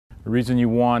The reason you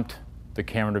want the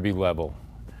camera to be level,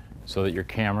 so that your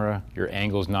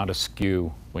angle is not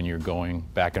askew when you're going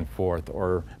back and forth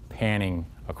or panning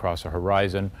across a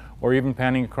horizon or even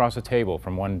panning across a table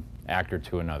from one actor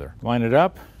to another. Line it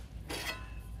up.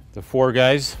 The four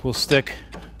guys will stick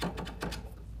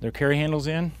their carry handles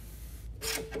in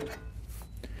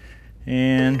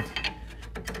and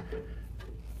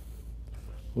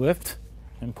lift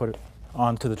and put it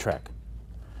onto the track.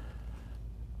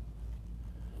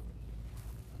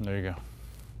 And there you go.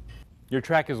 Your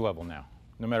track is level now.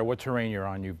 No matter what terrain you're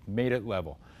on, you've made it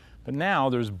level. But now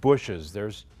there's bushes,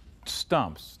 there's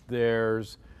stumps,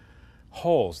 there's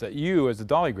holes that you, as the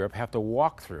dolly grip, have to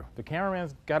walk through. The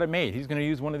cameraman's got it made. He's going to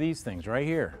use one of these things right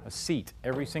here, a seat,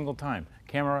 every single time.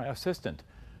 Camera assistant.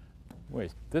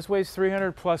 Wait, this weighs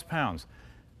 300 plus pounds,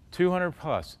 200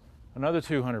 plus, another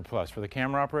 200 plus for the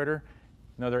camera operator,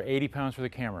 another 80 pounds for the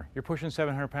camera. You're pushing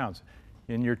 700 pounds,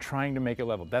 and you're trying to make it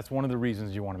level. That's one of the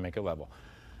reasons you want to make it level.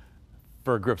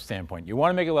 For a grip standpoint, you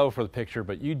want to make it level for the picture,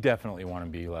 but you definitely want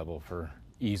to be level for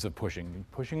ease of pushing.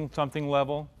 Pushing something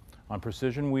level on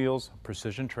precision wheels,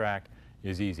 precision track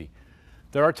is easy.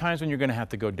 There are times when you're going to have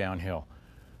to go downhill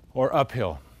or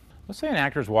uphill. Let's say an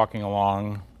actor's walking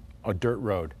along a dirt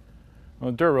road.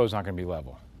 Well, the dirt road's not going to be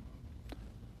level.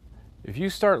 If you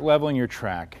start leveling your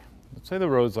track, let's say the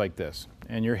road's like this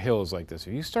and your hill is like this.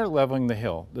 If you start leveling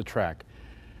the track,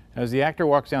 as the actor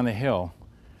walks down the hill,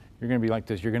 you're going to be like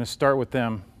this. You're going to start with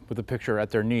them with the picture at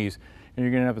their knees, and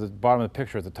you're going to have at the bottom of the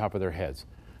picture at the top of their heads.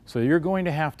 So you're going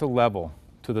to have to level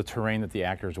to the terrain that the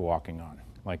actor is walking on,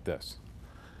 like this.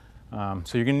 So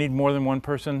you're going to need more than one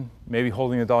person, maybe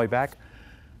holding the dolly back.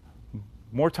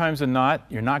 More times than not,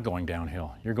 you're not going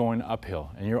downhill. You're going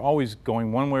uphill, and you're always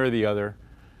going one way or the other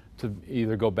to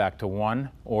either go back to one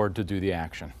or to do the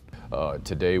action.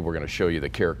 Today we're going to show you the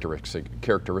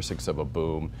characteristics of a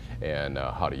boom and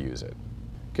how to use it.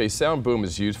 Okay, sound boom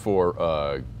is used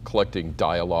for collecting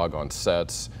dialogue on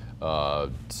sets,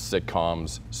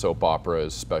 sitcoms, soap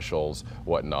operas, specials,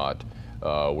 whatnot.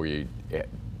 We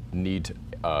need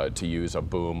to use a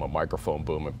boom, a microphone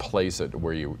boom, and place it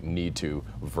where you need to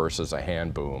versus a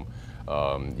hand boom.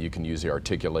 You can use the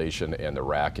articulation and the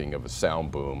racking of a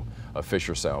sound boom, a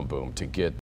Fisher sound boom, to get